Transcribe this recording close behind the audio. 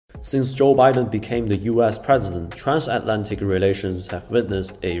Since Joe Biden became the US president, transatlantic relations have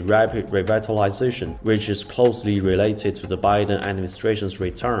witnessed a rapid revitalization, which is closely related to the Biden administration's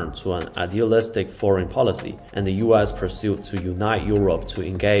return to an idealistic foreign policy and the US pursuit to unite Europe to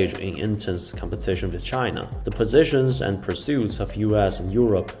engage in intense competition with China. The positions and pursuits of US and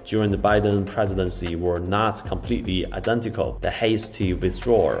Europe during the Biden presidency were not completely identical. The hasty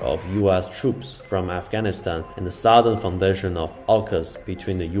withdrawal of US troops from Afghanistan and the sudden foundation of AUKUS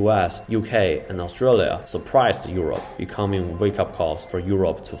between the US, UK, and Australia surprised Europe, becoming wake-up calls for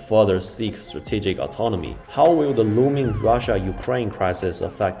Europe to further seek strategic autonomy. How will the looming Russia-Ukraine crisis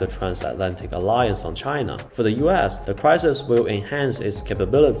affect the transatlantic alliance on China? For the US, the crisis will enhance its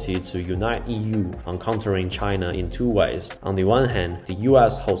capability to unite EU on countering China in two ways. On the one hand, the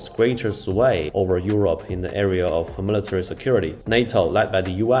US holds greater sway over Europe in the area of military security. NATO, led by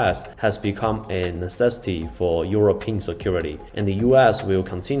the US, has become a necessity for European security, and the US will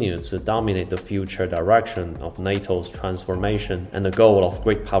continue to dominate the future direction of NATO's transformation and the goal of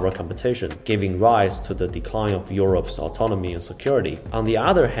great power competition, giving rise to the decline of Europe's autonomy and security. On the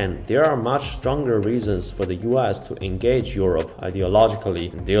other hand, there are much stronger reasons for the US to engage Europe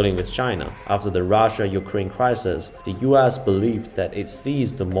ideologically in dealing with China. After the Russia-Ukraine crisis, the US believed that it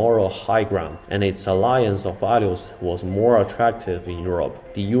seized the moral high ground, and its alliance of values was more attractive in Europe.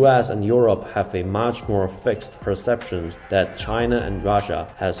 The US and Europe have a much more fixed perception that China and Russia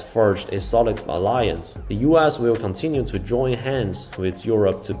has forged a solid alliance. The US will continue to join hands with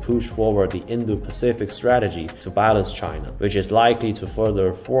Europe to push forward the Indo-Pacific strategy to balance China, which is likely to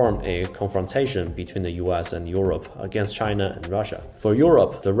further form a confrontation between the US and Europe against China and Russia. For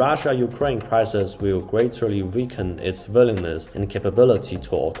Europe, the Russia-Ukraine crisis will greatly weaken its willingness and capability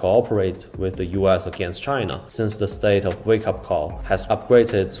to cooperate with the US against China. Since the state of wake-up call has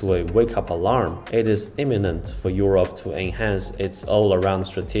upgraded to a wake-up alarm, it is imminent for Europe to enhance its all-around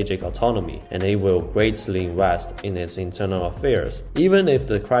strategic autonomy, and it will greatly invest in its internal affairs. Even if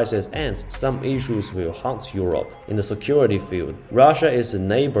the crisis ends, some issues will haunt Europe. In the security field, Russia is a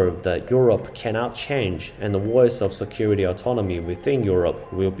neighbor that Europe cannot change, and the voice of security autonomy within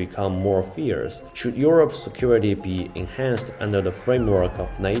Europe will become more fierce. Should Europe's security be enhanced under the framework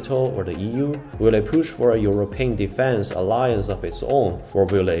of NATO or the EU? Will it push for a European defense alliance of its own, or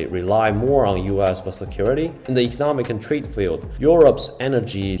will it rely more on US for security? In the economic and trade field, Europe's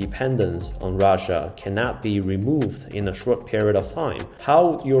energy dependence on Russia cannot be removed in a short period of time. How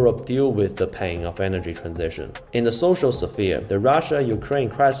will Europe deal with the pain of energy transition? In the social sphere, the Russia-Ukraine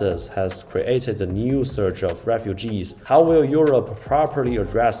crisis has created a new surge of refugees. How will Europe properly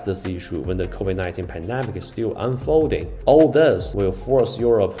address this issue when the COVID-19 pandemic is still unfolding? All this will force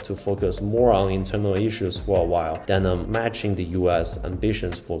Europe to focus more on internal issues for a while than on matching the US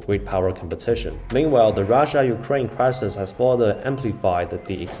ambitions for great power competition. Meanwhile, the Russia-Ukraine crisis has further amplified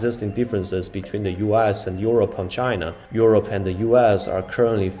the existing differences between the US and Europe on China. Europe and the US are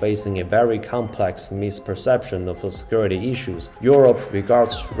currently facing a very complex misperception of security issues. Europe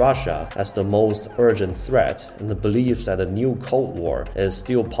regards Russia as the most urgent threat and believes that a new Cold War is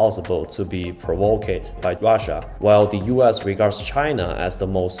still possible to be provoked by Russia, while the US regards China as the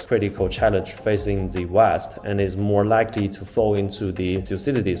most critical challenge facing the West and is more likely to fall into the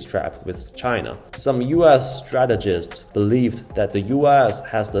Thucydides trap with China. Some US strategists believed that the US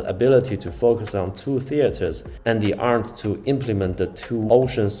has the ability to focus on two theaters and the art to implement the two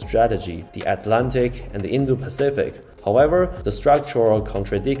oceans strategy, the Atlantic and the Indo-Pacific. However, the structural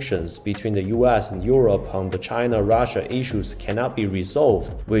contradictions between the US and Europe on the China-Russia issues cannot be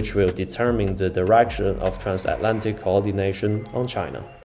resolved, which will determine the direction of transatlantic coordination on China.